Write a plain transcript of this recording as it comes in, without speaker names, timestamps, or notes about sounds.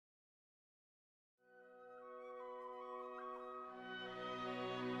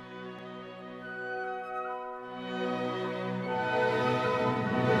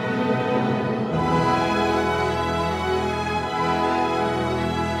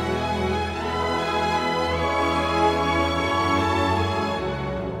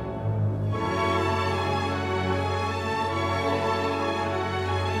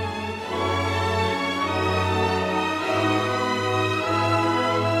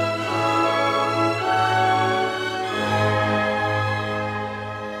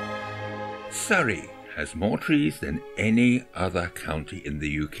Surrey has more trees than any other county in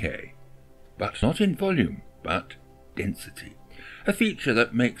the UK, but not in volume, but density, a feature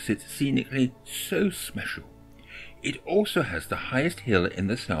that makes it scenically so special. It also has the highest hill in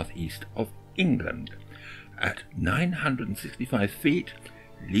the southeast of England. At 965 feet,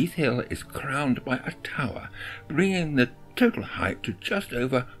 Leith Hill is crowned by a tower, bringing the total height to just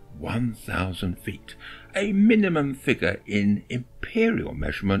over 1,000 feet, a minimum figure in imperial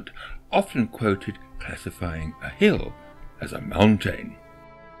measurement, often quoted classifying a hill as a mountain.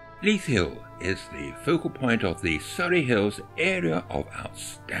 Leith Hill is the focal point of the Surrey Hills area of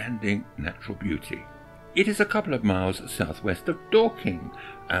outstanding natural beauty. It is a couple of miles southwest of Dorking,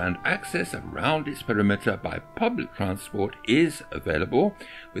 and access around its perimeter by public transport is available,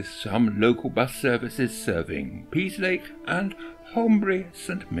 with some local bus services serving Peaslake and Holmbury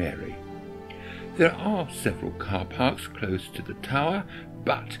St Mary. There are several car parks close to the tower,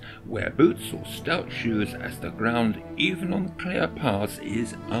 but wear boots or stout shoes as the ground, even on clear paths,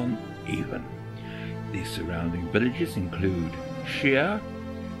 is uneven. The surrounding villages include Shear,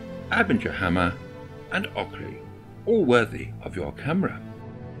 Abengerhammer and Ockley, all worthy of your camera.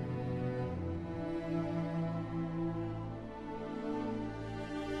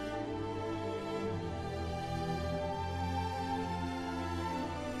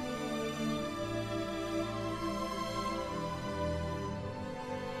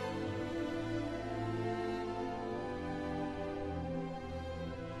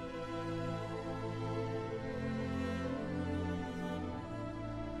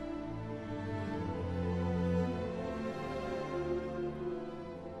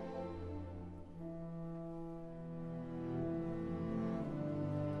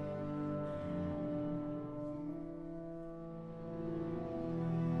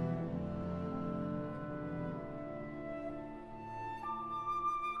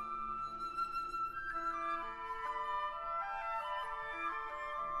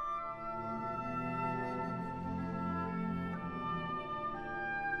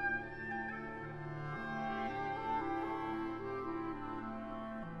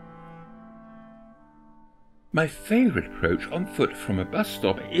 My favourite approach on foot from a bus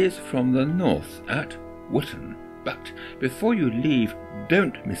stop is from the north at Wootton, but before you leave,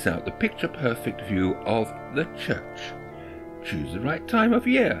 don't miss out the picture-perfect view of the church. Choose the right time of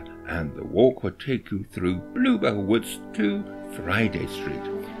year and the walk will take you through Bluebell Woods to Friday Street,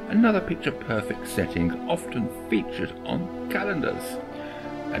 another picture-perfect setting often featured on calendars.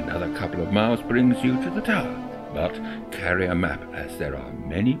 Another couple of miles brings you to the tower, but carry a map as there are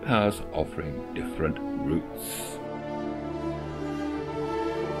many paths offering different routes.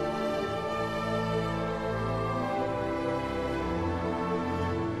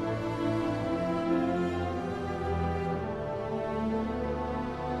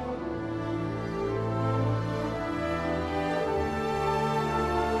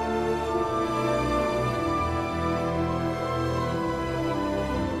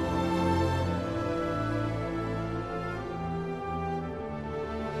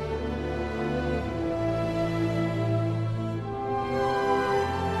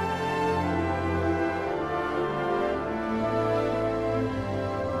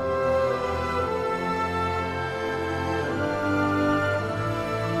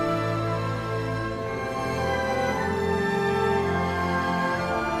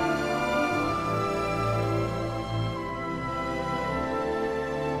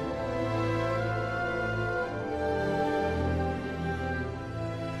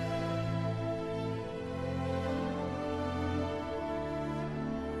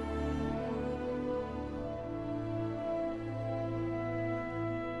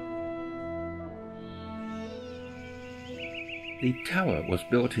 The tower was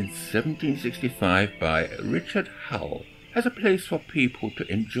built in 1765 by Richard Hull as a place for people to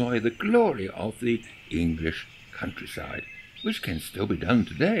enjoy the glory of the English countryside, which can still be done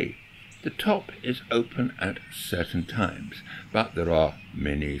today. The top is open at certain times, but there are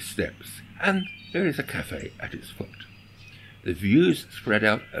many steps, and there is a cafe at its foot. The views spread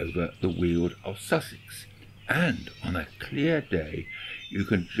out over the Weald of Sussex, and on a clear day you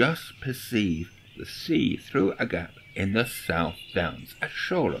can just perceive the sea through a gap in the South Downs at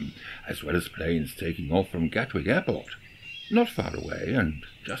Shoreham, as well as planes taking off from Gatwick Airport. Not far away, and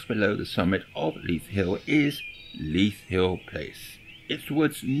just below the summit of Leith Hill, is Leith Hill Place, its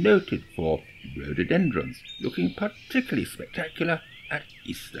woods noted for rhododendrons, looking particularly spectacular at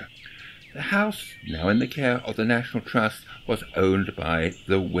Easter. The house, now in the care of the National Trust, was owned by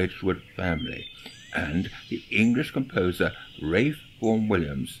the Wedgwood family, and the English composer Ralph Vaughan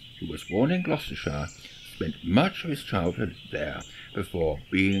Williams, who was born in Gloucestershire, spent much of his childhood there before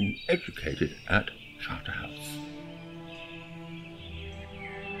being educated at Charterhouse.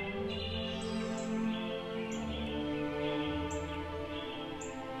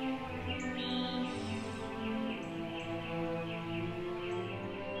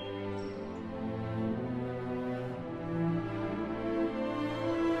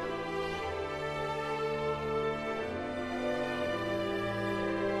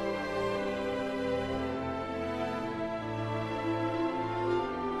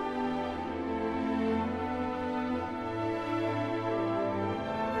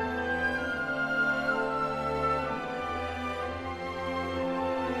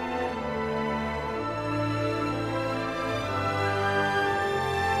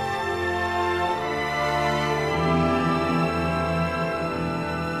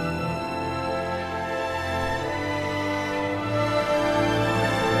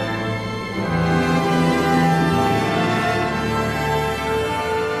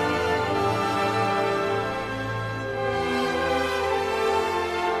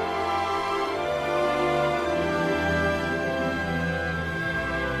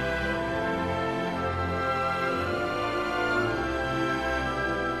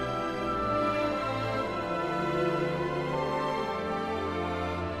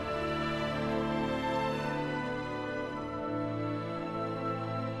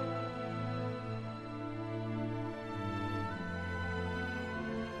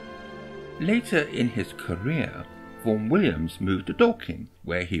 Later in his career, Vaughan Williams moved to Dorking,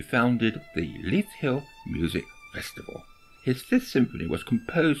 where he founded the Leith Hill Music Festival. His Fifth Symphony was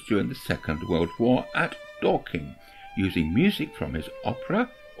composed during the Second World War at Dorking, using music from his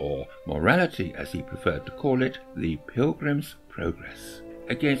opera, or Morality as he preferred to call it, The Pilgrim's Progress.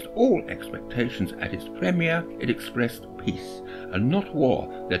 Against all expectations at its premiere, it expressed peace and not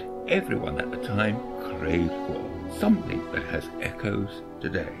war that everyone at the time craved for, something that has echoes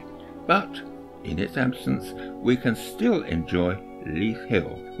today. But in its absence, we can still enjoy Leith Hill,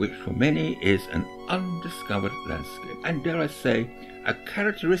 which for many is an undiscovered landscape, and dare I say, a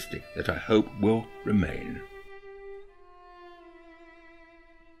characteristic that I hope will remain.